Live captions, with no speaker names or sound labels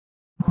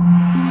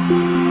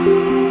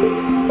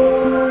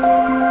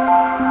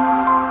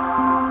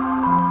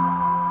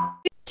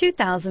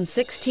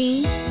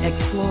2016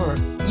 Explorer.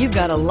 You've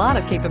got a lot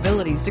of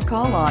capabilities to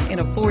call on in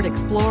a Ford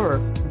Explorer.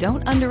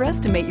 Don't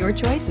underestimate your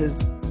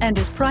choices, and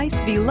is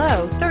priced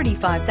below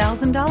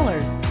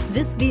 $35,000.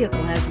 This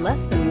vehicle has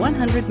less than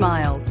 100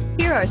 miles.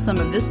 Here are some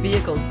of this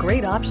vehicle's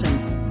great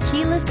options: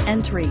 keyless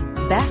entry,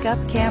 backup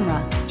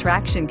camera,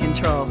 traction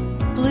control,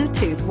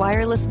 Bluetooth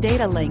wireless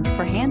data link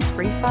for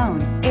hands-free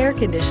phone, air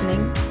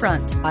conditioning,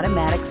 front,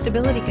 automatic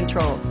stability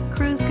control,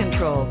 cruise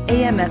control,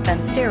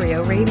 AM/FM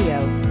stereo radio,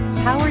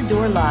 power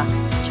door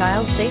locks,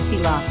 child safety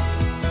locks.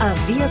 A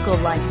vehicle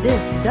like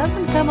this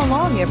doesn't come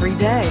along every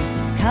day.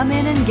 Come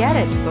in and get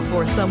it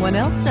before someone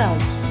else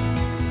does.